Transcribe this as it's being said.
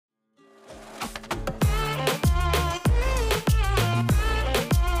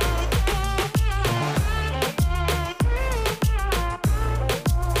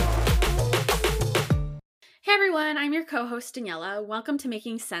co-host Daniela. Welcome to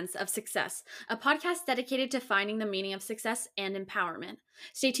Making Sense of Success, a podcast dedicated to finding the meaning of success and empowerment.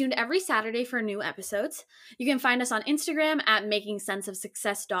 Stay tuned every Saturday for new episodes. You can find us on Instagram at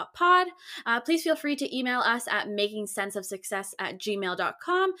makingsenseofsuccess.pod. Please feel free to email us at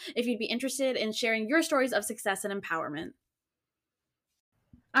makingsenseofsuccess@gmail.com if you'd be interested in sharing your stories of success and empowerment.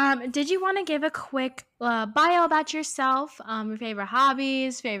 Did you want to give a quick bio about yourself? Your favorite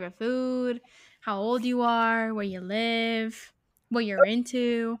hobbies, favorite food, how old you are, where you live, what you're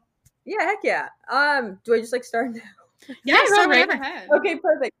into? Yeah, heck yeah. Do I just start now? Yeah, Start right whenever. Ahead. Okay,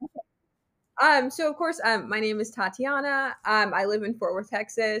 perfect. So of course, my name is Tatyana. I live in Fort Worth,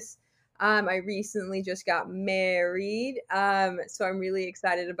 Texas. I recently just got married. So I'm really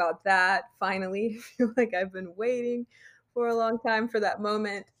excited about that. Finally, I feel like I've been waiting for a long time for that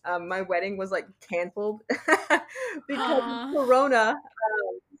moment. My wedding was canceled because of Corona.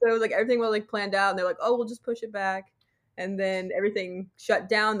 So it was everything was planned out, and they're oh, we'll just push it back. And then everything shut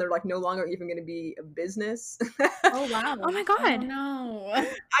down. They're no longer even going to be a business. Oh, wow. Oh my God. Oh,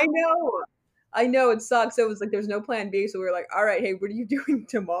 no. I know it sucks. So it was there's no plan B. So we were all right, hey, what are you doing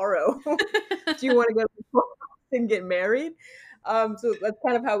tomorrow? Do you want to go and get married? So that's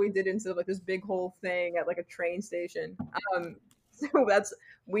kind of how we did it, instead of this big whole thing at a train station. So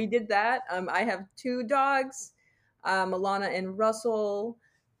we did that. I have two dogs, Alana and Russell.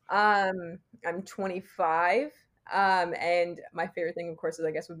 I'm 25. And my favorite thing, of course, is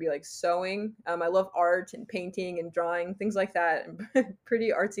I guess would be sewing. I love art and painting and drawing, things like that. I'm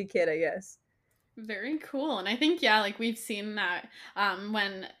pretty artsy kid, I guess. Very cool. And I think, we've seen that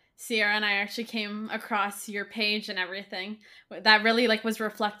when Sierra and I actually came across your page and everything. That really was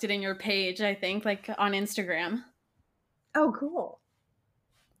reflected in your page, I think, on Instagram. Oh, cool.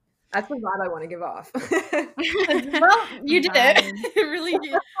 That's the vibe I want to give off. Well, you did it. Really,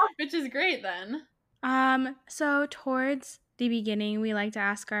 which is great then. So towards the beginning, we like to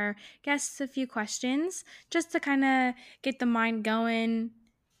ask our guests a few questions just to kind of get the mind going,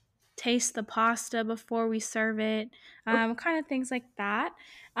 taste the pasta before we serve it, kind of things like that.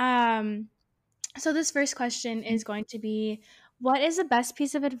 So this first question is going to be, what is the best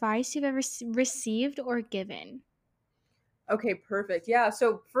piece of advice you've ever received or given? Okay, perfect. Yeah,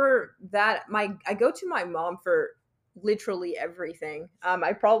 so for that, I go to my mom for literally everything.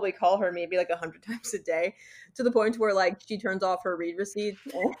 I probably call her maybe 100 times a day, to the point where she turns off her read receipts.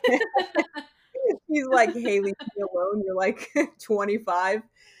 She's hey, leave me alone. You're 25.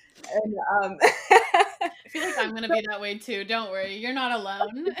 And I feel like I'm gonna be that way too. Don't worry, you're not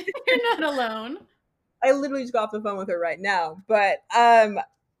alone. You're not alone. I literally just got off the phone with her right now. But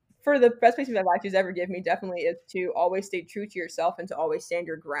for the best piece of advice she's ever given me, definitely is to always stay true to yourself and to always stand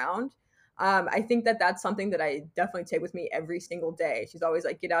your ground. I think that's something that I definitely take with me every single day. She's always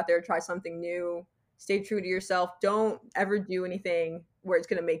get out there, try something new, stay true to yourself. Don't ever do anything where it's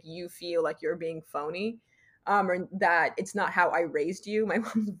going to make you feel like you're being phony, or that it's not how I raised you. My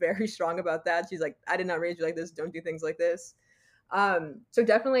mom's very strong about that. She's I did not raise you like this. Don't do things like this. So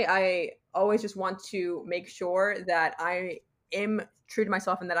definitely I always just want to make sure that I am true to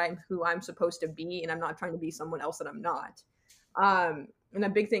myself and that I'm who I'm supposed to be, and I'm not trying to be someone else that I'm not. And a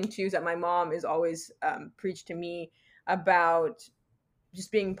big thing too is that my mom is always preached to me about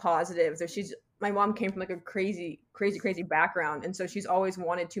just being positive. So my mom came from a crazy background, and so she's always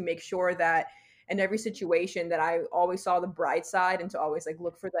wanted to make sure that in every situation that I always saw the bright side, and to always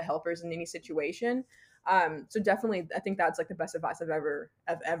look for the helpers in any situation. So definitely I think that's the best advice I've ever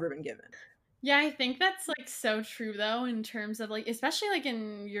been given. Yeah, I think that's so true though, in terms of especially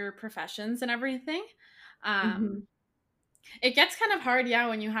in your professions and everything. It gets kind of hard, yeah,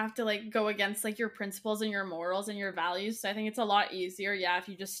 when you have to go against your principles and your morals and your values. So I think it's a lot easier, yeah, if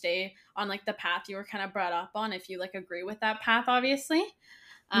you just stay on the path you were kind of brought up on, if you agree with that path, obviously.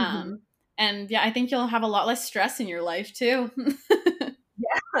 And yeah, I think you'll have a lot less stress in your life too.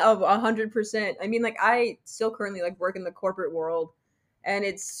 Yeah, of 100%. I mean, I still currently work in the corporate world, and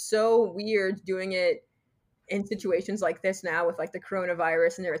it's so weird doing it in situations like this now with the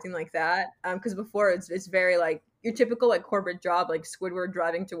coronavirus and everything like that. Because before it's very your typical corporate job, Squidward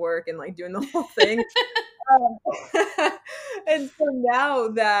driving to work and doing the whole thing. And so now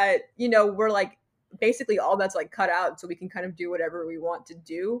that we're basically all that's cut out, so we can kind of do whatever we want to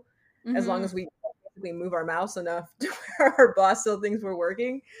do, as long as we move our mouse enough to where our boss still thinks we're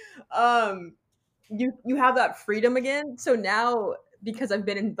working. You have that freedom again. So now, because I've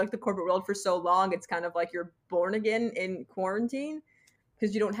been in the corporate world for so long, it's kind of you're born again in quarantine,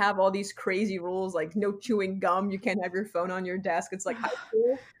 because you don't have all these crazy rules, no chewing gum, you can't have your phone on your desk. It's high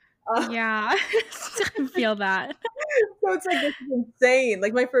school. Yeah, I feel that. So it's this is insane.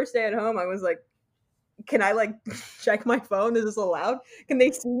 My first day at home, I was can I like check my phone? Is this allowed? Can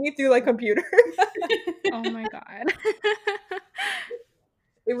they see me through like computer? Oh my god.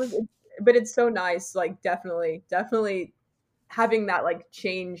 It was, but it's so nice. Like definitely having that like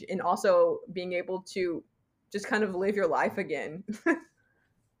change and also being able to just kind of live your life again.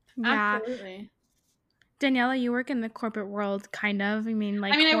 Yeah. Absolutely. Daniela, you work in the corporate world, kind of. I mean, I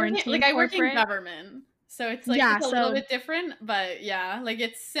like mean, quarantine I work in corporate. government, so it's like Yeah, it's a little so bit different, but yeah, like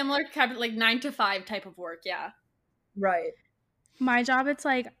it's similar, kind of like 9 to 5 type of work. Yeah. Right. my job, it's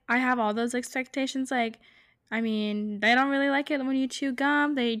like I have all those expectations. Like, I mean, they don't really like it when you chew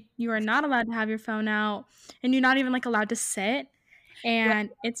gum. You are not allowed to have your phone out, and you're not even like allowed to sit, Right. and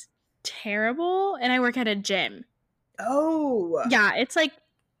it's terrible. And I work at a gym. Oh. Yeah, it's like,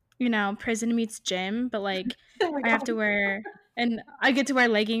 prison meets gym, but like Oh my I have to wear and I get to wear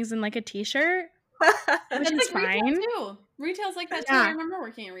leggings and like a t-shirt, god. which That's is like retail fine. too. Retail's like that too. I Yeah, remember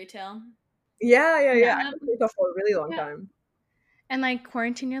working in retail. Yeah. I yeah. Yeah. worked retail for a really long Yeah. time. And like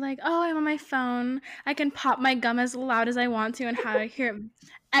quarantine, you're like, oh, I'm on my phone. I can pop my gum as loud as I want to and hear it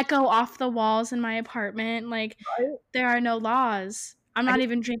echo off the walls in my apartment. Like, Right? there are no laws. I'm I not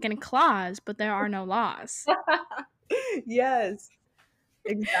even drinking claws, but there are no laws. yes,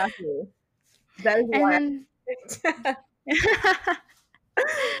 exactly. That is And why then I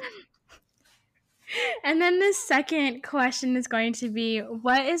and then the second question is going to be,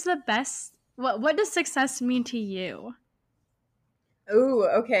 what does success mean to you? Ooh,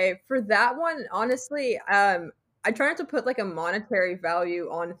 okay. For that one, honestly, I try not to put like a monetary value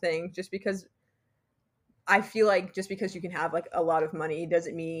on things just because I feel like just because you can have like a lot of money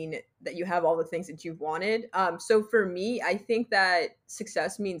doesn't mean that you have all the things that you've wanted. So for me, I think that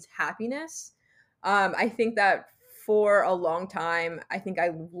success means happiness. I think that for a long time, I think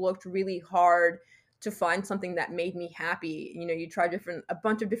I looked really hard to find something that made me happy. You know, you try a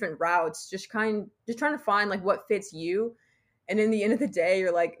bunch of different routes, just trying to find like what fits you. And in the end of the day,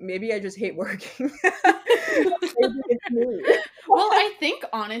 you're like, maybe I just hate working. Maybe it's me. Well, I think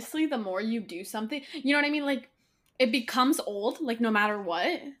honestly, the more you do something, you know what I mean? Like it becomes old, like no matter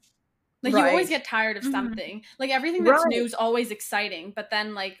what. Like you always Right. get tired of Mm-hmm. something. Like everything that's Right. new is always exciting, but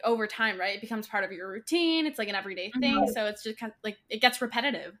then like over time, right, it becomes part of your routine. It's like an everyday thing, Mm-hmm. so it's just kind of like it gets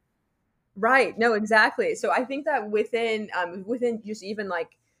repetitive. Right. No, exactly. So I think that within just even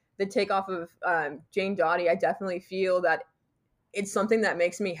like the takeoff of Jane Dottie, I definitely feel that it's something that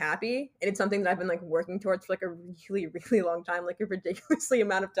makes me happy, and it's something that I've been like working towards for like a really long time, like a ridiculously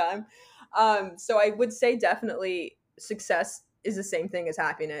amount of time. So I would say definitely success is the same thing as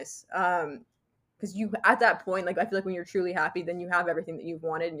happiness. Because you at that point, like I feel like when you're truly happy, then you have everything that you've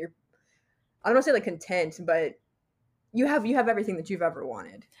wanted, and you're I don't want to say like content, but you have everything that you've ever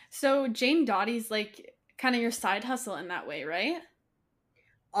wanted. So Jane Dottie's like kind of your side hustle in that way, right?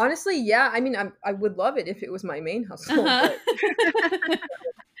 Honestly, yeah. I mean, I would love it if it was my main hustle, Uh-huh.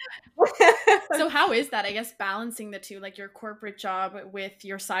 but So how is that? I guess balancing the two, like your corporate job with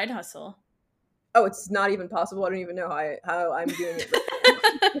your side hustle. oh, it's not even possible. I don't even know how I'm doing it right now.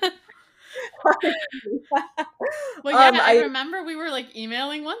 Well, yeah, I I remember we were like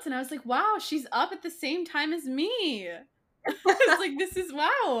emailing once and I was like, wow, she's up at the same time as me. I was like, this is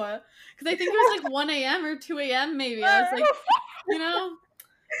wow. Because I think it was like 1 a.m. or 2 a.m. maybe. I was like, you know,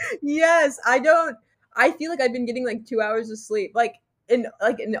 yes, I don't. I feel like I've been getting like 2 hours of sleep,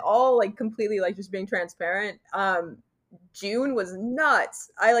 in all like completely like just being transparent. June was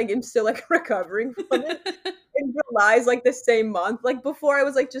nuts. I like am still like recovering from it. And July's like the same month. Like before, I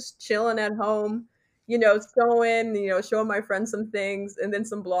was like just chilling at home, showing my friends some things, and then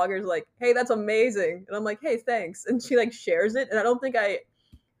some bloggers like, "Hey, that's amazing," and I'm like, "Hey, thanks," and she like shares it, and I don't think I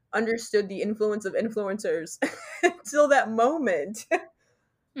understood the influence of influencers until that moment.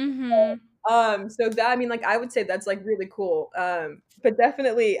 Mm-hmm. So that I mean, like I would say that's like really cool. But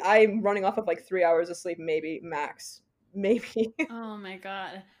definitely I'm running off of like 3 hours of sleep, maybe max, maybe. oh my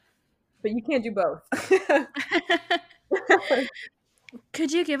God. But you can't do both.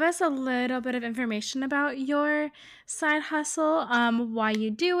 Could you give us a little bit of information about your side hustle? Why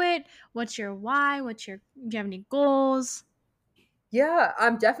you do it? What's your why? Do you have any goals? Yeah,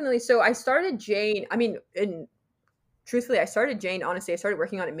 definitely. So I started Jane. I mean, and truthfully, I started Jane. Honestly, I started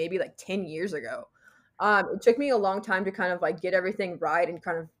working on it maybe like 10 years ago. It took me a long time to kind of like get everything right and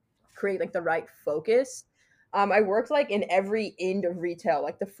kind of create like the right focus. I worked like in every end of retail,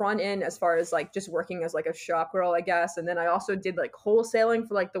 like the front end as far as like just working as like a shop girl, I guess. And then I also did like wholesaling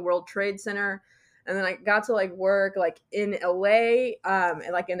for like the World Trade Center. And then I got to like work like in LA,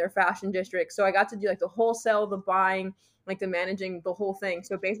 and like in their fashion district. So I got to do like the wholesale, the buying, like the managing the whole thing.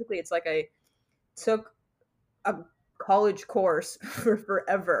 So basically it's like I took a college course for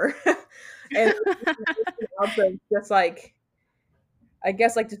forever. And also just like, I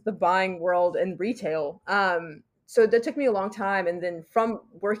guess like just the buying world and retail. So that took me a long time. And then from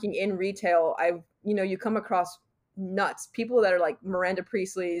working in retail, you come across nuts people that are like Miranda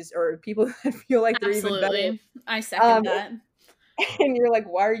Priestley's or people that feel like they're even better. Absolutely. I second Um, that. and you're like,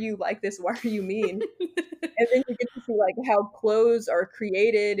 why are you like this? Why are you mean? And then you get to see like how clothes are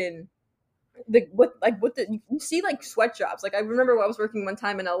created and what the you see like sweatshops. Like I remember when I was working one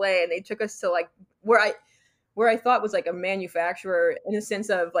time in LA and they took us to like where I thought was like a manufacturer in a sense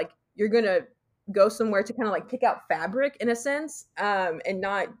of like you're gonna go somewhere to kind of like pick out fabric in a sense, and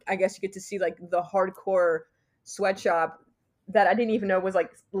not I guess you get to see like the hardcore sweatshop that I didn't even know was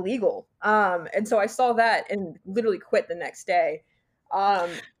like legal. And so I saw that and literally quit the next day.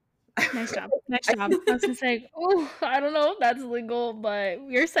 Um, Nice job. Nice job. I was gonna say, oh, I don't know if that's legal, but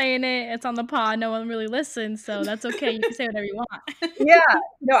you're saying it. It's on the pod. No one really listens, so that's okay. You can say whatever you want. yeah,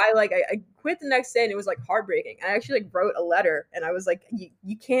 I quit the next day and it was like heartbreaking. I actually like wrote a letter and I was like,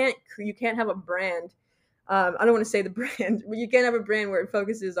 you can't have a brand. I don't want to say the brand, but you can't have a brand where it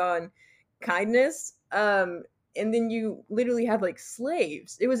focuses on kindness. And then you literally have like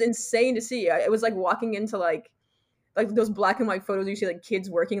slaves. It was insane to see. It was like walking into like those black and white photos you see like kids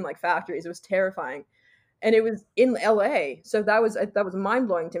working in like factories. It was terrifying, and it was in LA. So that was mind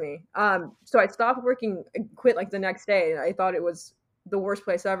blowing to me. So I stopped working, quit like the next day, and I thought it was the worst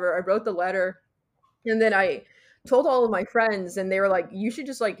place ever. I wrote the letter, and then I told all of my friends, and they were like, "You should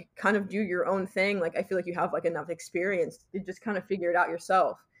just like kind of do your own thing. Like I feel like you have like enough experience to just kind of figure it out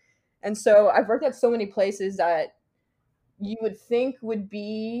yourself." And so I've worked at so many places that you would think would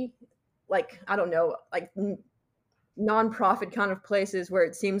be like I don't know, like nonprofit kind of places where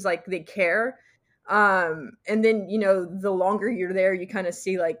it seems like they care. And then the longer you're there, you kind of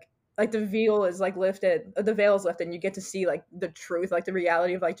see like the veil is like lifted, the veil is lifted, and you get to see like the truth, like the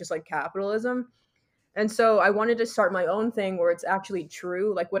reality of like just like capitalism. And so I wanted to start my own thing where it's actually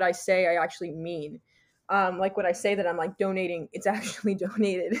true, like what I say I actually mean. Like when I say that I'm like donating, it's actually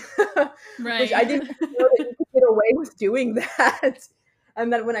donated. Which I Right. didn't know that you could get away with doing that.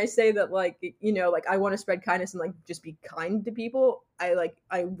 And then when I say that like like I want to spread kindness and like just be kind to people, I'd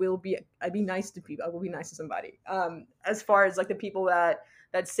be nice to people. I will be nice to somebody. As far as like the people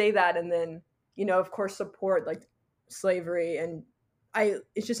that say that and then of course support like slavery, and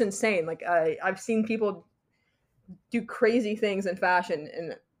it's just insane. Like I've seen people do crazy things in fashion,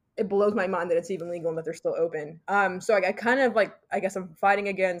 and it blows my mind that it's even legal and that they're still open. So I kind of like, I guess I'm fighting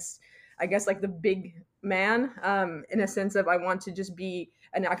against, I guess like the big man, in a sense of I want to just be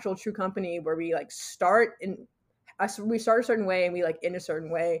an actual true company where we like we start a certain way and we like end a certain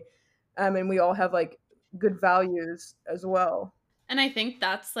way, and we all have like good values as well. And I think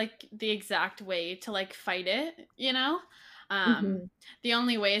that's like the exact way to like fight it, you know? Um Hmm. the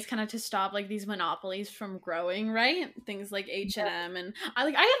only way is kind of to stop like these monopolies from growing, right? Things like H&M, and I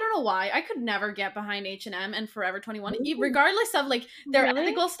don't know why. I could never get behind H&M and Forever 21 regardless of like their Really?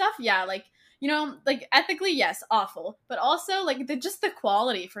 ethical stuff. Yeah, like like ethically, yes, awful, but also like just the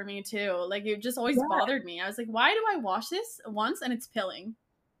quality for me too. Like it just always Yeah, bothered me. I was like, why do I wash this once and it's pilling?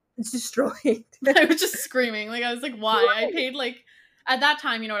 it's destroyed. I was just screaming. Like I was like, why? I Right. paid like at that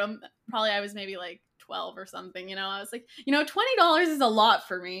time, probably I was maybe like 12 or something. I was like, $20 is a lot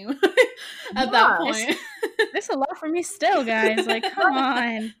for me at that Yeah. It's point. it's a lot for me still, guys. Like, come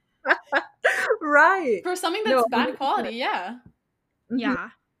on. Right. For something No, that's bad 100%. quality, yeah. Mhm.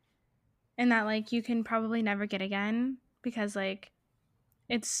 Yeah. And that like you can probably never get again because like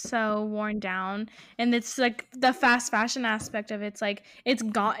it's so worn down, and it's like the fast fashion aspect of it's like it's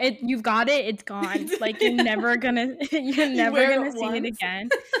gone. You've got it, it's gone. Like you're never gonna you're You never wear gonna it see it once.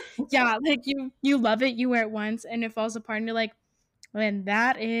 again. Yeah, like you love it, you wear it once, and it falls apart, and you're like, and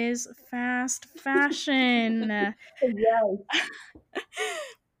that is fast fashion. Yes,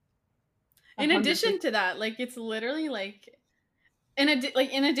 In 100%. addition to that, like it's literally like in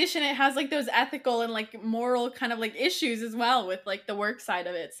addition it has like those ethical and like moral kind of like issues as well with like the work side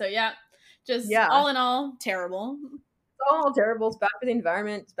of it. So yeah, just Yeah. all in all terrible. It's all terrible. It's bad for the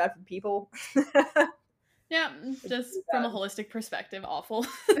environment. It's bad for people. Yeah, It's just really from a holistic perspective, awful.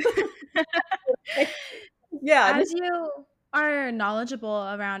 bad. Yeah, As just you are knowledgeable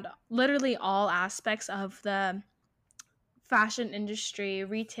around literally all aspects of the fashion industry,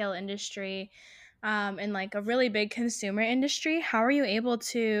 retail industry, and like a really big consumer industry, how are you able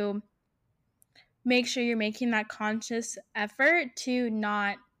to make sure you're making that conscious effort to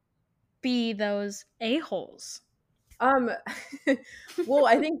not be those a-holes? um well,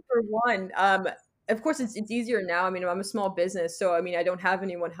 I think for one, of course, it's easier now. I mean, I'm a small business, so I mean, I don't have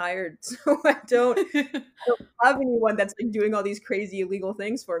anyone hired, so I don't have anyone that's like doing all these crazy illegal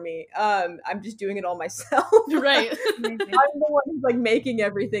things for me. I'm just doing it all myself. Right. Amazing. I'm the one who's like making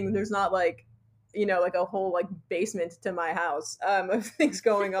everything. There's not like, like a whole like basement to my house of things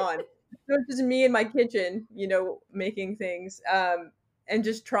going on. So it's just me in my kitchen, making things, and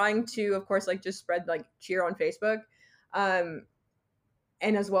just trying to, of course, like just spread like cheer on Facebook, um,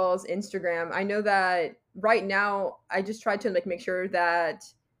 and as well as Instagram. I know that right now I just try to like make sure that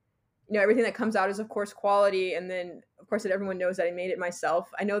everything that comes out is of course quality, and then of course that everyone knows that I made it myself.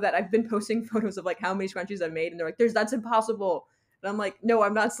 I know that I've been posting photos of like how many scrunchies I've made, and they're like, that's impossible. And I'm like, no,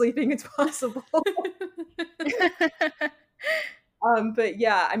 I'm not sleeping, it's possible. But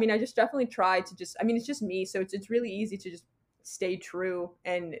yeah, I mean, I just definitely try to just, I mean, it's just me, so it's really easy to just stay true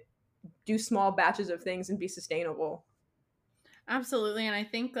and do small batches of things and be sustainable. Absolutely. And I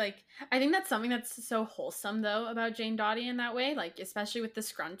think that's something that's so wholesome though about Jane Dottie in that way, like especially with the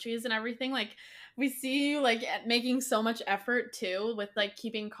scrunchies and everything. Like we see you like making so much effort too with like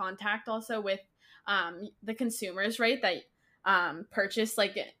keeping contact also with the consumers, right? That purchase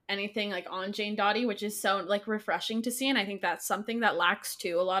like anything like on Jane Dottie, which is so like refreshing to see. And I think that's something that lacks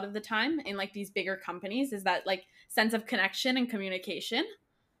too a lot of the time in like these bigger companies, is that like sense of connection and communication.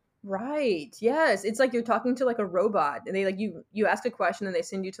 Right. Yes. It's like you're talking to like a robot, and they like you ask a question and they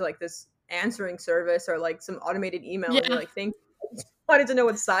send you to like this answering service or like some automated email, and you're Yeah. like, thank you. I just wanted to know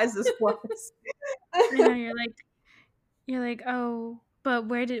what size this was. I know you're like, oh, but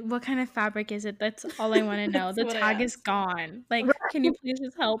what kind of fabric is it? That's all I want to know. That's The what I tag is asked. gone. Like, can you please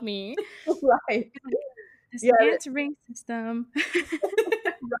just help me? Right. You're like, this Yeah, answering system.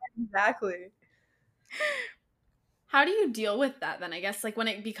 exactly. How do you deal with that then? I guess like when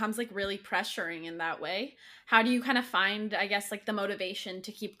it becomes like really pressuring in that way, how do you kind of find, I guess, like the motivation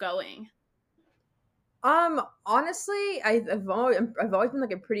to keep going? Honestly, I've always been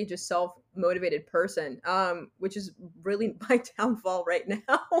like a pretty just self motivated person, which is really my downfall right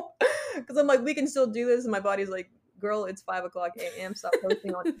now, because I'm like, we can still do this, and my body's like, girl, it's 5 o'clock a.m. Stop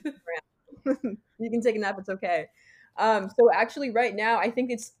posting on Instagram. You can take a nap. It's okay. So actually, right now, I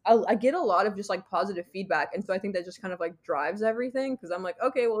think I get a lot of just like positive feedback, and so I think that just kind of like drives everything, because I'm like,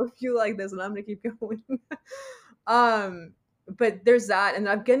 okay, well, if you like this, and I'm gonna keep going. um, but there's that, and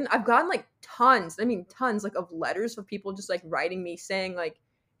I've gotten like tons, I mean tons, like of letters of people just like writing me saying like,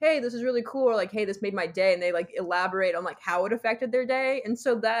 hey, this is really cool, or like, hey, this made my day, and they like elaborate on like how it affected their day, and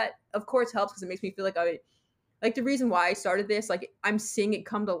so that of course helps, because it makes me feel like I like the reason why I started this, like I'm seeing it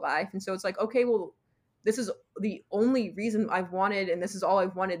come to life, and so it's like, okay, well, this is the only reason I've wanted, and this is all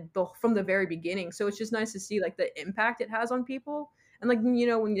I've wanted from the very beginning. So it's just nice to see like the impact it has on people, and like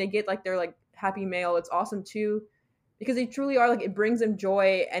when they get like their like happy mail, it's awesome too, because they truly are like, it brings them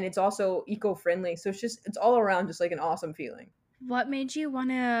joy, and it's also eco-friendly, so it's all around just like an awesome feeling. What made you want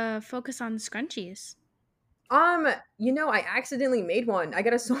to focus on scrunchies? um I accidentally made one. I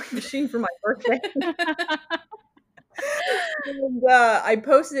got a sewing machine for my birthday. And I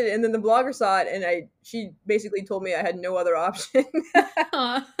posted it, and then the blogger saw it, and she basically told me I had no other option.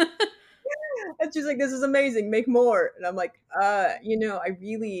 Aw. And she's like, this is amazing, make more. And I'm like, I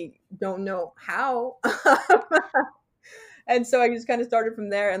really don't know how. And so I just kind of started from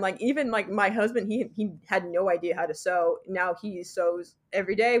there. And like, even like my husband, he had no idea how to sew. Now he sews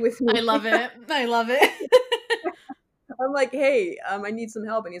every day with I me. love it. I love it. I'm like, hey, I need some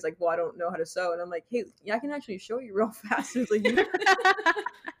help. And he's like, well, I don't know how to sew. And I'm like, hey, yeah, I can actually show you real fast. And it's like,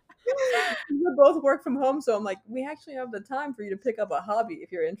 we both work from home, so I'm like, we actually have the time for you to pick up a hobby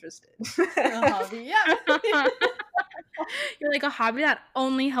if you're interested. A hobby, yeah. You're like, a hobby that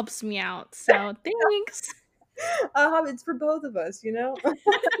only helps me out. So thanks. A hobby, it's for both of us, you know.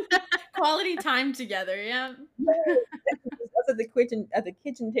 Quality time together, yeah. Us at the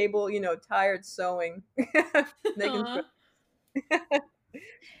kitchen table, tired sewing, making. Aw.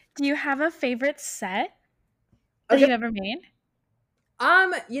 Do you have a favorite set that Okay. you've ever made?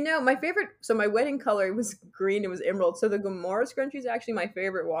 My favorite. So my wedding color was green. It was emerald. So the Gomorrah scrunchie is actually my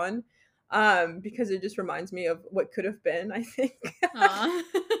favorite one, because it just reminds me of what could have been, I think. Aw.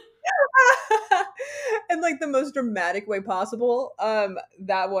 In like the most dramatic way possible.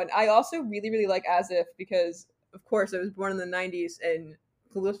 That one. I also really, really like As If, because of course I was born in the 90s, and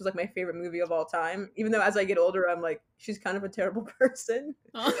Clueless was like my favorite movie of all time. Even though as I get older, I'm like, she's kind of a terrible person.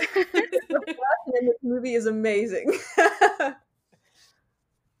 Aw. And this movie is amazing.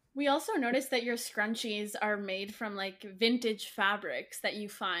 We also noticed that your scrunchies are made from like vintage fabrics that you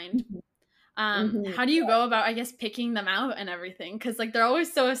find. Mhm. How do you go about, I guess, picking them out and everything? Because like they're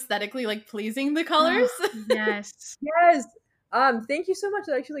always so aesthetically like pleasing, the colors. Oh, yes. Yes. Thank you so much.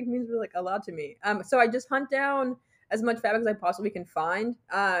 That actually like means really like a lot to me. So I just hunt down as much fabric as I possibly can find.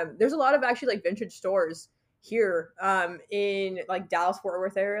 There's a lot of actually like vintage stores here, in like Dallas Fort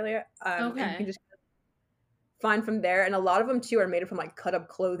Worth area. And you can Okay. just find from there, and a lot of them too are made from like cut up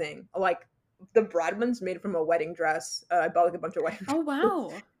clothing. Like the bride one's made from a wedding dress. I bought like a bunch of wedding Oh dresses.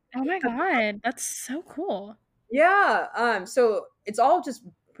 wow. Oh my god, that's so cool. Yeah. So it's all just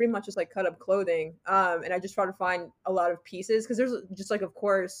pretty much just like cut up clothing. And I just try to find a lot of pieces because there's just like, of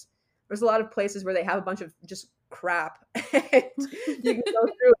course, there's a lot of places where they have a bunch of just crap, and you can go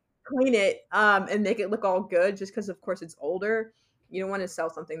through, clean it, and make it look all good. Just because, of course, it's older. You don't want to sell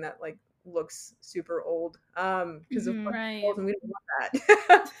something that like looks super old. Because of course, it's Right. old and we don't want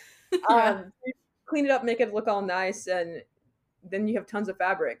that. Yeah. Clean it up, make it look all nice, and then you have tons of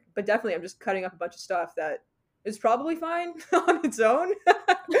fabric. But definitely, I'm just cutting up a bunch of stuff that is probably fine on its own. But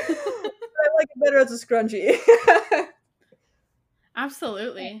I like it better as a scrunchie.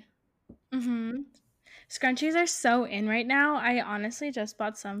 Absolutely. Mm-hmm. Scrunchies are so in right now. I honestly just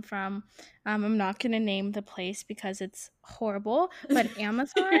bought some from, I'm not going to name the place because it's horrible, but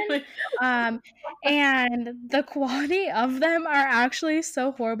Amazon. Um, and the quality of them are actually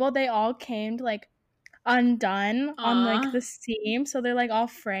so horrible. They all came like undone on like Aw. the seam. So they're like all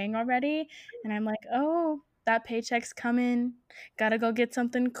fraying already. And I'm like, oh, that paycheck's coming. Gotta go get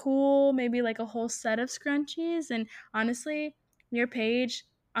something cool, maybe like a whole set of scrunchies. And honestly, your page,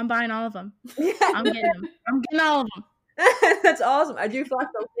 I'm buying all of them. Yeah, I'm getting them. I'm getting all of them. that's awesome. I do flash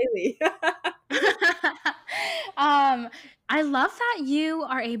those daily. I love that you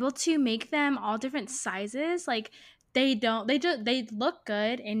are able to make them all different sizes. Like they look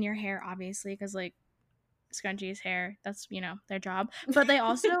good in your hair, obviously, because like scrunchies hair, that's their job. But they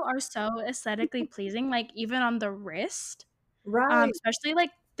also are so aesthetically pleasing, like even on the wrist. Right. Especially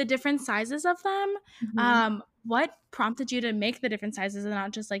like the different sizes of them. Mhm. What prompted you to make the different sizes and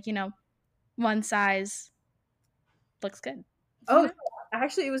not just like, one size looks good? Oh, so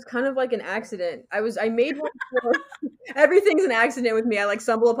actually, it was kind of like an accident. I made one for everything's an accident with me. I like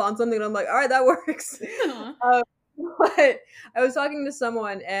stumble upon something and I'm like, all right, that works. Aw. Um, but I was talking to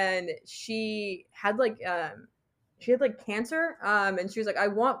someone and she had like cancer. And she was like, I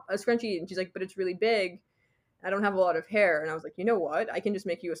want a scrunchie, and she's like, but it's really big. I don't have a lot of hair. And I was like, you know what? I can just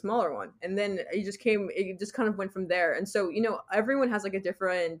make you a smaller one. And then it just kind of went from there. And so, everyone has like a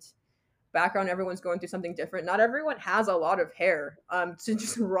different background. Everyone's going through something different. Not everyone has a lot of hair to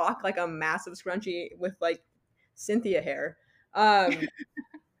just rock like a massive scrunchie with like Cynthia hair.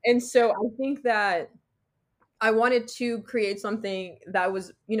 And so I think that I wanted to create something that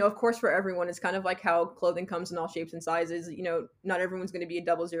was, of course, for everyone. It's kind of like how clothing comes in all shapes and sizes. Not everyone's going to be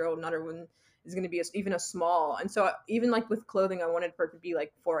a 00. Not everyone is going to be even a small. And so even like with clothing, I wanted for it to be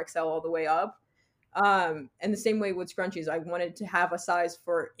like 4XL all the way up. And the same way with scrunchies, I wanted to have a size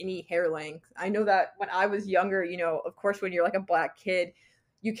for any hair length. I know that when I was younger, of course, when you're like a black kid,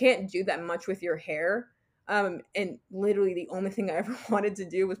 you can't do that much with your hair. And literally the only thing I ever wanted to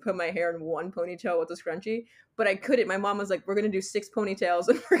do was put my hair in one ponytail with a scrunchie, but I couldn't. My mom was like, we're going to do 6 ponytails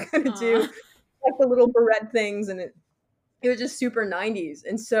and we're going to do Aw. like the little barrette things. And it was just super 90s.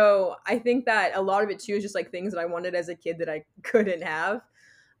 And so I think that a lot of it too is just like things that I wanted as a kid that I couldn't have.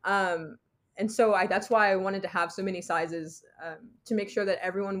 Um, and so that's why I wanted to have so many sizes, to make sure that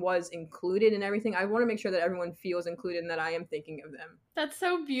everyone was included in everything. I want to make sure that everyone feels included and that I am thinking of them. That's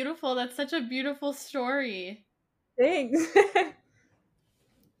so beautiful. That's such a beautiful story. Thanks.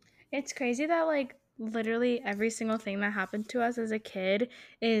 It's crazy that like literally every single thing that happened to us as a kid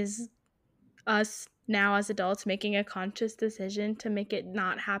is us now as adults making a conscious decision to make it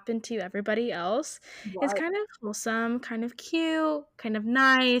not happen to everybody else. It's Right. kind of wholesome, kind of cute, kind of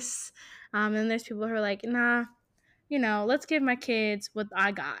nice. And there's people who are like, nah, let's give my kids what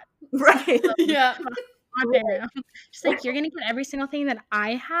I got. Right. So, Yeah. my parent. She's like, you're gonna get every single thing that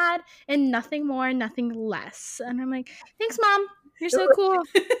I had and nothing more, nothing less. And I'm like, thanks, mom. You're so cool.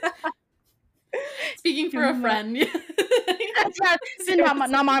 Speaking for a And like, friend.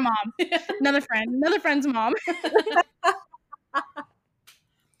 not my mom. Yeah. Another friend's mom.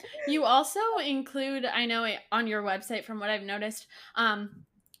 You also include, I know on your website, from what I've noticed,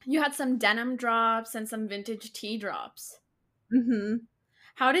 you had some denim drops and some vintage tee drops. Mm-hmm.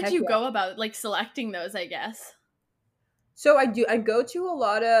 How did Heck you yeah. go about like selecting those, I guess? So I go to a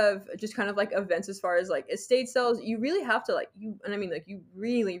lot of just kind of like events as far as like estate sales. You really have to you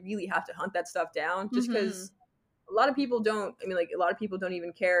really, really have to hunt that stuff down, just because a lot of people don't, a lot of people don't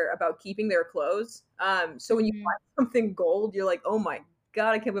even care about keeping their clothes. So when you find something gold, you're like, oh my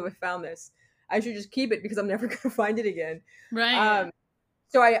God, I can't believe I found this. I should just keep it because I'm never going to find it again. Right.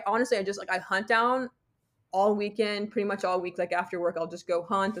 So I honestly, I hunt down all weekend, pretty much all week. Like after work, I'll just go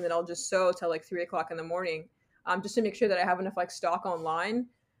hunt, and then I'll just sew till like 3 o'clock in the morning, just to make sure that I have enough like stock online.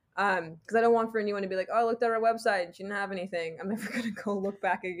 Because I don't want for anyone to be like, oh, I looked at our website and she didn't have anything. I'm never gonna go look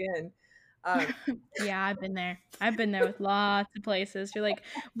back again. Yeah, I've been there. I've been there with lots of places. You're like,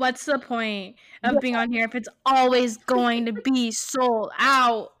 what's the point Yeah, of being on here if it's always going to be sold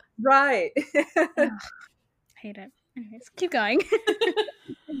out? right. Ugh, hate it. Anyways, keep going.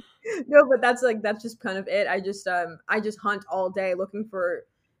 No, but that's just kind of it. I just hunt all day looking for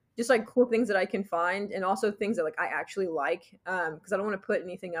just like cool things that I can find, and also things that like I actually like, because I don't want to put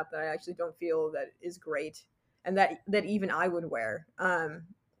anything up that I actually don't feel that is great and that even I would wear.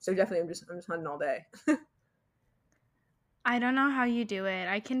 So definitely I'm just hunting all day. I don't know how you do it.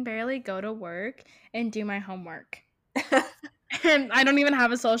 I can barely go to work and do my homework. And I don't even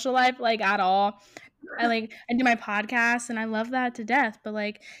have a social life like at all. I do my podcast and I love that to death, but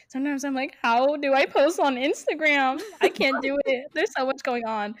like sometimes I'm like, how do I post on Instagram? I can't do it. There's so much going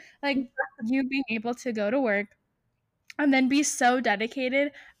on. Like you being able to go to work and then be so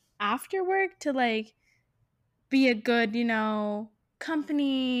dedicated after work to like be a good,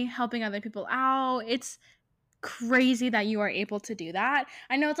 company, helping other people out. It's crazy that you are able to do that.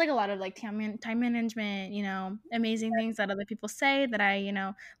 I know it's like a lot of like time management, amazing things that other people say that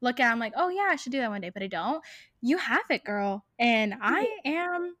I, look at. I'm like, oh yeah, I should do that one day, but I don't. You have it, girl. And I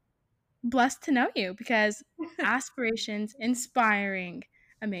am blessed to know you because aspirations, inspiring,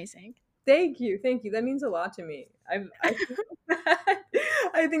 amazing. Thank you, thank you. That means a lot to me.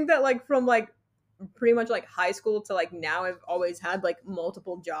 I think that like from like pretty much like high school to like now, I've always had like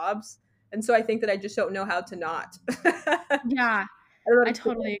multiple jobs, and so I think that I just don't know how to not. Yeah, I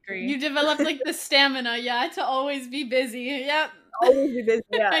totally agree. You developed like the stamina, yeah, to always be busy. Yep. Always be busy,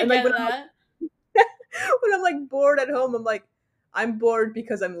 yeah. I And like get that. when I'm like bored at home, I'm like, I'm bored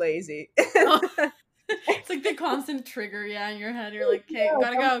because I'm lazy. Oh, it's like the constant trigger, yeah, in your head. You're like, okay,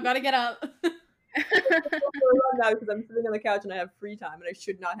 gotta go, gotta get up. Now because I'm sitting on the couch and I have free time, and I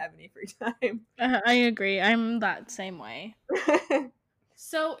should not have any free time. I agree. I'm that same way.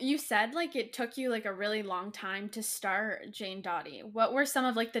 So you said like it took you like a really long time to start Jane Dottie. What were some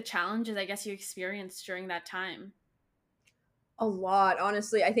of like the challenges I guess you experienced during that time? A lot,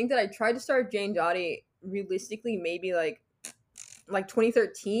 honestly. I think that I tried to start Jane Dottie realistically maybe like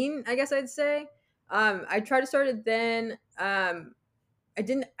 2013, I guess I'd say. I tried to start it then.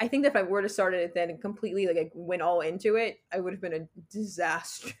 I think that if I were to start it then and completely like I went all into it, I would have been a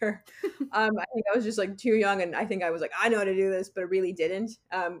disaster. I think I was just like too young, and I think I was like, I know how to do this, but I really didn't.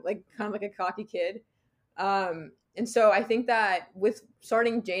 Like kind of like a cocky kid. And so I think that with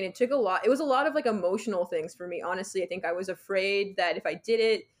starting Jane, it was a lot of like emotional things for me. Honestly, I think I was afraid that if I did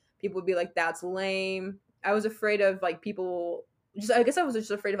it, people would be like, that's lame. I was afraid of like people I guess I was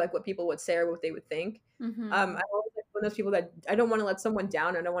just afraid of like what people would say or what they would think. Mm-hmm. I'm always like one of those people that I don't want to let someone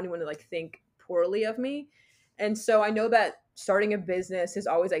down. I don't want anyone to like think poorly of me. And so I know that starting a business is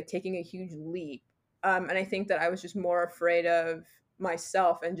always like taking a huge leap. And I think that I was just more afraid of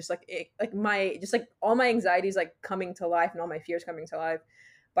myself and just like all my anxieties like coming to life and all my fears coming to life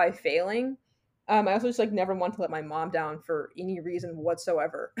by failing. I also just like never want to let my mom down for any reason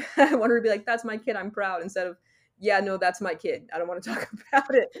whatsoever. I want her to be like, that's my kid, I'm proud, instead of, yeah, no, that's my kid, I don't want to talk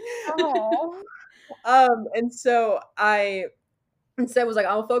about it. Oh. And so I instead was like,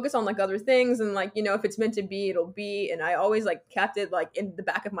 I'll focus on like other things, and like, if it's meant to be, it'll be. And I always like kept it like in the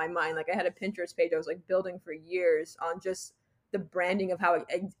back of my mind. Like I had a Pinterest page I was like building for years on just the branding of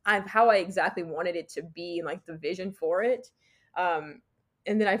how I exactly wanted it to be and like the vision for it. And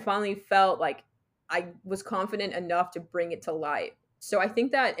then I finally felt like I was confident enough to bring it to light. So I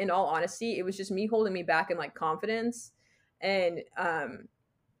think that in all honesty, it was just me holding me back in like confidence. And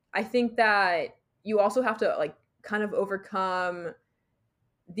I think that you also have to like kind of overcome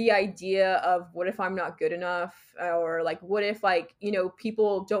the idea of what if I'm not good enough, or like what if like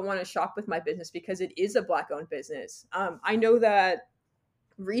people don't want to shop with my business because it is a Black owned business. I know that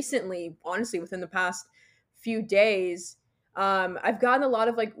recently, honestly, within the past few days, I've gotten a lot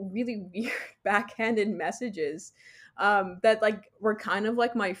of like really weird backhanded messages that like were kind of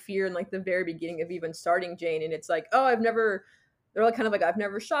like my fear in like the very beginning of even starting Jane. And it's like, oh, they're like kind of like, I've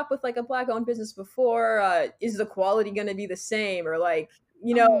never shopped with like a Black owned business before. Is the quality going to be the same? Or like,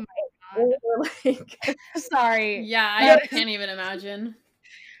 Oh my God. or like, Sorry. Yeah, I can't even imagine.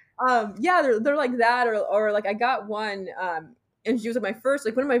 yeah, they're like that, or like I got one, and she was like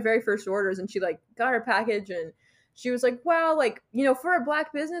one of my very first orders, and she like got her package, and she was like, wow, like, for a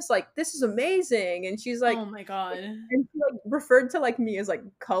Black business, like this is amazing. And she's like, oh my God. and she like referred to like me as like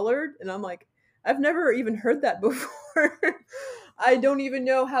colored, and I'm like, I've never even heard that before. I don't even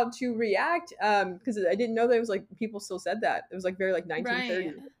know how to react because I didn't know that it was like people still said that. It was like very like Right.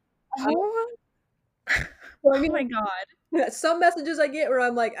 1930s. Oh, So I oh mean, my God. some messages I get where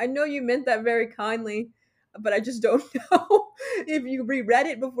I'm like, I know you meant that very kindly, but I just don't know if you reread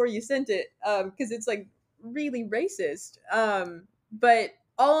it before you sent it because it's like really racist. But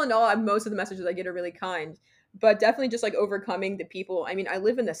all in all, most of the messages I get are really kind. But definitely just like overcoming the people. I mean, I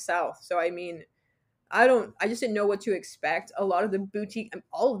live in the South, so I mean, I just didn't know what to expect. A lot of the boutique,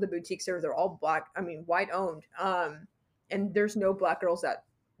 all of the boutiques there, they're all black. I mean, white owned. And there's no black girls that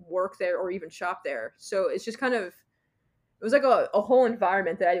work there or even shop there. So it's just kind of, it was like a whole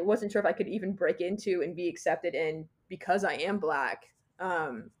environment that I wasn't sure if I could even break into and be accepted in because I am black.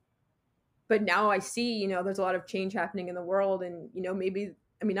 But now I see, there's a lot of change happening in the world, and maybe,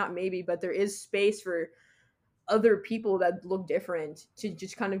 I mean, not maybe, but there is space for other people that look different to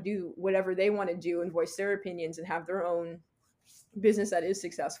just kind of do whatever they want to do and voice their opinions and have their own business that is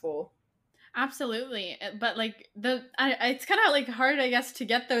successful. Absolutely. But like it's kind of like hard, I guess, to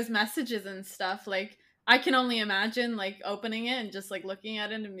get those messages and stuff. Like I can only imagine like opening it and just like looking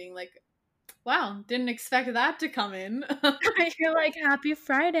at it and being like, wow, didn't expect that to come in. You're like, happy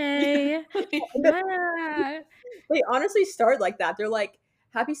Friday. Yeah. They honestly start like that. They're like,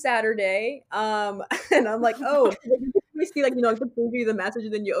 happy Saturday. And I'm like, oh, you see like, like the preview of the message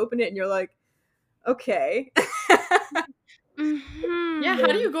and then you open it and you're like, okay. Yeah, how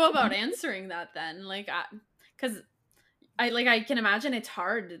do Mm-hmm. you go about answering that then? Like, because I can imagine it's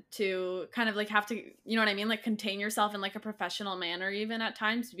hard to kind of like have to, you know what I mean? Like contain yourself in like a professional manner even at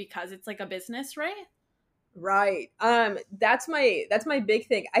times because it's like a business, right? Right. That's my big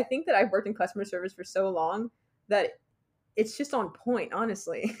thing. I think that I've worked in customer service for so long that it's just on point,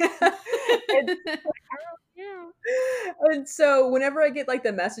 honestly. and, Yeah. and so whenever I get like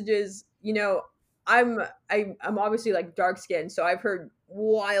the messages, I'm obviously like dark skinned, so I've heard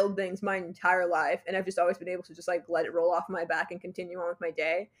wild things my entire life, and I've just always been able to just like let it roll off my back and continue on with my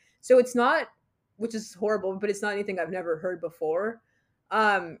day. So it's not, which is horrible, but it's not anything I've never heard before.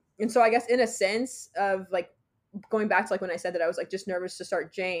 And so I guess in a sense of like going back to like when I said that I was like just nervous to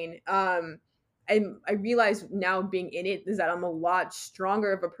start Jane, I realize now being in it is that I'm a lot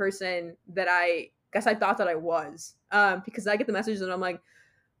stronger of a person that I guess I thought that I was. Because I get the messages and I'm like,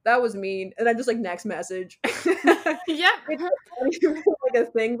 that was mean, and I'm just like next message. Yep. It's like a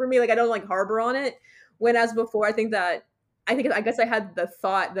thing for me. Like I don't like harbor on it. When as before, I guess I had the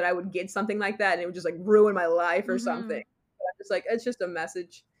thought that I would get something like that and it would just like ruin my life or something. But I'm just like, it's just a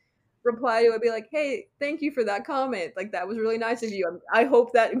message. Reply to it, be like, hey, thank you for that comment. Like that was really nice of you. I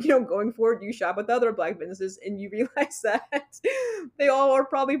hope that going forward you shop with other black businesses and you realize that they all are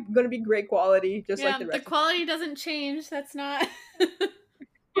probably going to be great quality, just like Yeah, the the rest. quality doesn't change. That's not.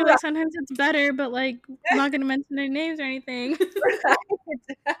 You're like, sometimes it's better, but like, I'm not gonna mention their names or anything. So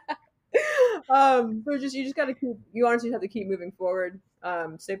you just gotta you honestly have to keep moving forward,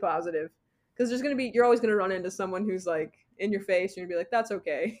 stay positive, because you're always gonna run into someone who's like in your face and you'll be like, that's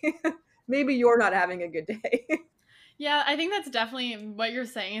okay. Maybe you're not having a good day. Yeah, I think that's definitely what you're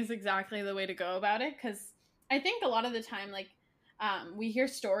saying is exactly the way to go about it because I think a lot of the time, like, we hear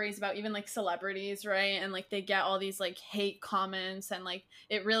stories about even like celebrities, right? And like they get all these like hate comments and like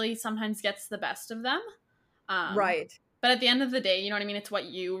it really sometimes gets the best of them. Um, Right. but at the end of the day, you know what I mean? It's what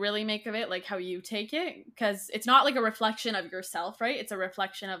you really make of it, like how you take it, because it's not like a reflection of yourself, right? It's a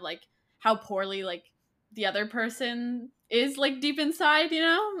reflection of like how poorly like the other person is like deep inside, you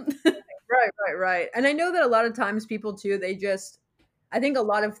know? Right. And I know that a lot of times people too, I think a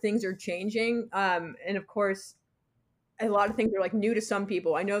lot of things are changing. And of course, a lot of things are like new to some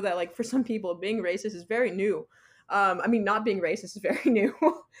people. I know that like for some people, being racist is very new. I mean, not being racist is very new.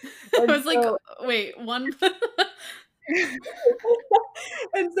 I and was like, so, wait, one.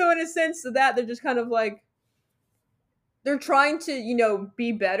 and so, in a sense, to that they're just kind of like they're trying to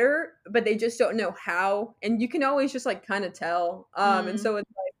be better, but they just don't know how. And you can always just like kind of tell. And Mm. so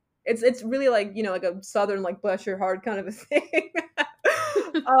it's really like like a southern like bless your heart kind of a thing.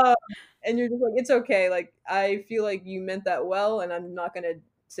 um, and you're just like, it's okay, like I feel like you meant that well and I'm not gonna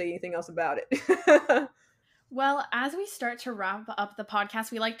say anything else about it. Well, as we start to wrap up the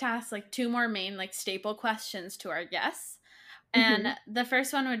podcast, we like to ask like two more main like staple questions to our guests. And Mhm. the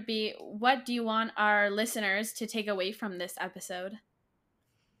first one would be, what do you want our listeners to take away from this episode?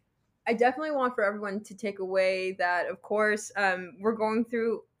 I definitely want for everyone to take away that, of course, we're going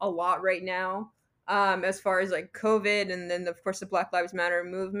through a lot right now, as far as like COVID, and then of course the Black Lives Matter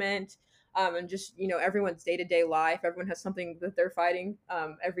movement, and just everyone's day to day life. Everyone has something that they're fighting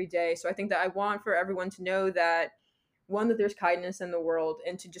every day. So I think that I want for everyone to know that one, that there's kindness in the world,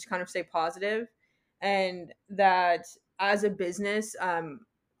 and to just kind of stay positive, and that as a business,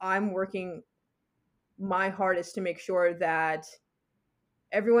 I'm working my hardest to make sure that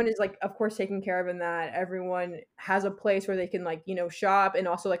everyone is like, of course, taken care of, and that everyone has a place where they can like, shop, and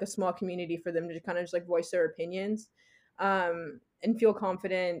also like a small community for them to kind of just like voice their opinions, and feel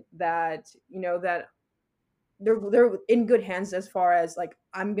confident that that they're in good hands, as far as like,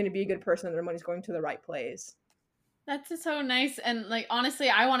 I'm going to be a good person and their money's going to the right place. That's so nice. And like, honestly,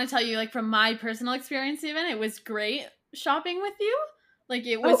 I want to tell you, like, from my personal experience, even, it was great shopping with you. Like,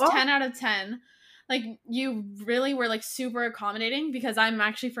 it was Oh, 10 out of 10. Like, you really were like super accommodating, because I'm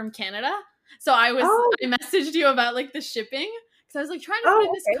actually from Canada. So I oh, messaged you about like the shipping, because I was like trying to put in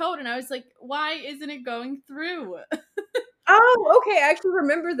oh, this okay. code, and I was like, why isn't it going through? Oh, okay. I actually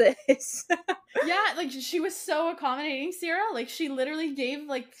remember this. Yeah, like she was so accommodating, Sierra. Like, she literally gave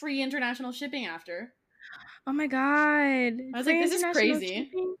like free international shipping after. Oh my god. I was like, Free this is international crazy.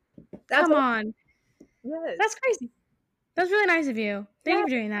 shipping? That's Come on. That's yes. crazy. That's really nice of you. Thank Yeah. you for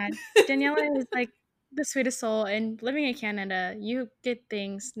doing that. Daniela is like the sweetest soul, and living in Canada, you get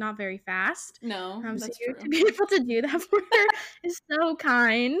things not very fast. No, So that's you true. to be able to do that for her is so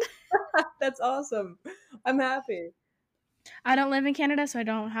kind. That's awesome. I'm happy. I don't live in Canada, so I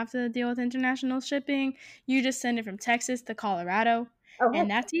don't have to deal with international shipping. You just send it from Texas to Colorado, Oh, heck,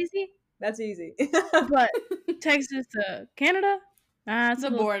 and that's easy. that's easy. But Texas to Canada, that's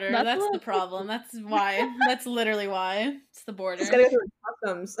The border. a That's the little problem. That's why. That's literally why. It's the Just border. gotta go through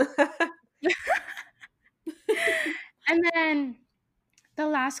customs. And then the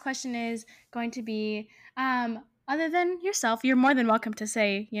last question is going to be, other than yourself, you're more than welcome to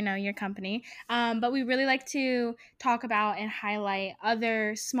say, your company. But we really like to talk about and highlight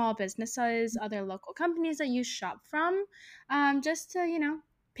other small businesses, other local companies that you shop from, just to,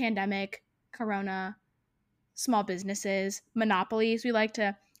 pandemic, corona, small businesses, monopolies. We like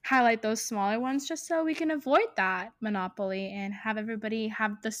to highlight those smaller ones just so we can avoid that monopoly and have everybody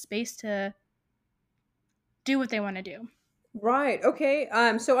have the space to do what they want to do. Right. Okay.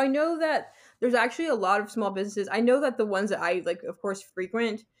 So I know that there's actually a lot of small businesses. I know that the ones that I like, of course,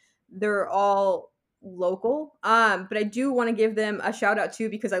 frequent, they're all local. But I do want to give them a shout out too,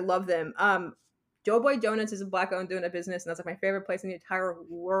 because I love them. Doughboy Donuts is a black owned donut business, and that's like my favorite place in the entire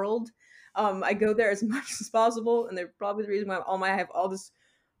world. I go there as much as possible, and they're probably the reason why I have all this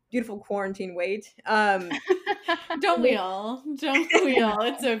beautiful quarantine weight. Don't we all? Don't we all?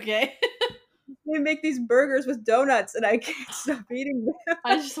 It's okay. They make these burgers with donuts, and I can't stop eating them.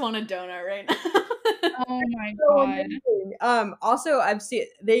 I just want a donut right now. Oh my So god. amazing. Also, I've seen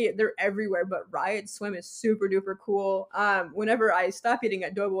they're everywhere, but Riot Swim is super duper cool. Whenever I stop eating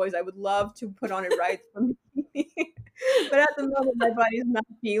at Doughboys, I would love to put on a Riot Swim bikini. But at the moment, my body's not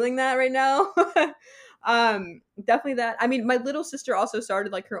feeling that right now. Definitely that. I mean, my little sister also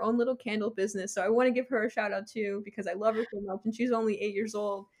started like her own little candle business, so I want to give her a shout out too, because I love her so much, and she's only 8 years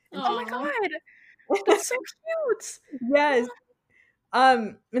old. And Oh my Aw. god. That's so cute. yes.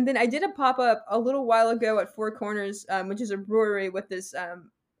 And then I did a pop up a little while ago at Four Corners, which is a brewery with this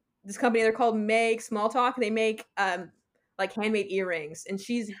company. They're called Make Small Talk. They make like handmade earrings, and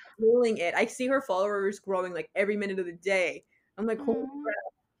she's killing it. I see her followers growing like every minute of the day. I'm like, holy Aw. crap.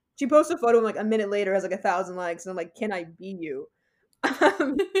 She posts a photo, and like a minute later has like 1,000 likes, and I'm like, can I be you?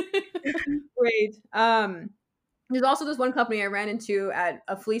 Great. There's also this one company I ran into at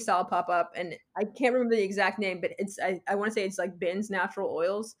a flea style pop up, and I can't remember the exact name, but I want to say it's like Ben's Natural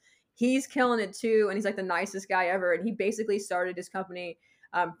Oils. He's killing it too, and he's like the nicest guy ever. And he basically started his company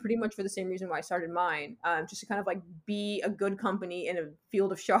pretty much for the same reason why I started mine, just to kind of like be a good company in a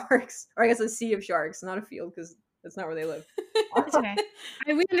field of sharks, or I guess a sea of sharks, not a field, because that's not where they live. It's okay.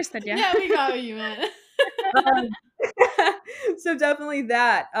 We understood you. Yeah, we got what you meant. So definitely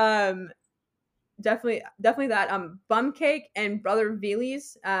that. Definitely that. Bum Cake and Brother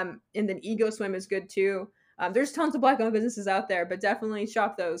Veely's. And then Ego Swim is good too. There's tons of black owned businesses out there, but definitely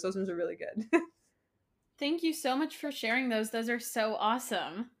shop those. Those ones are really good. Thank you so much for sharing those. Those are so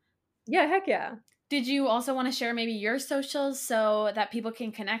awesome. Yeah, heck yeah. Did you also want to share maybe your socials so that people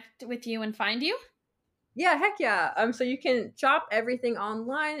can connect with you and find you? Yeah, heck yeah. So you can shop everything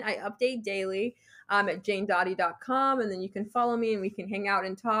online. I update daily at janedottie.com, and then you can follow me and we can hang out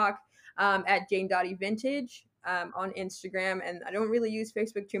and talk at Jane Dottie Vintage on Instagram. And I don't really use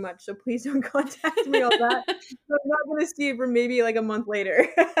Facebook too much, so please don't contact me on that. I'm not going to see it for maybe like a month later.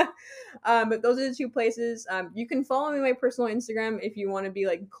 But those are the two places. You can follow me on my personal Instagram if you want to be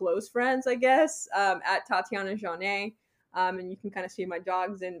like close friends, I guess, at Tatyana Jaunet. And you can kind of see my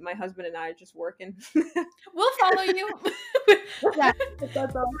dogs, and my husband and I are just working. We'll follow you. Yeah.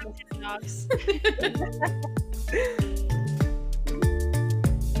 That's all. Dogs.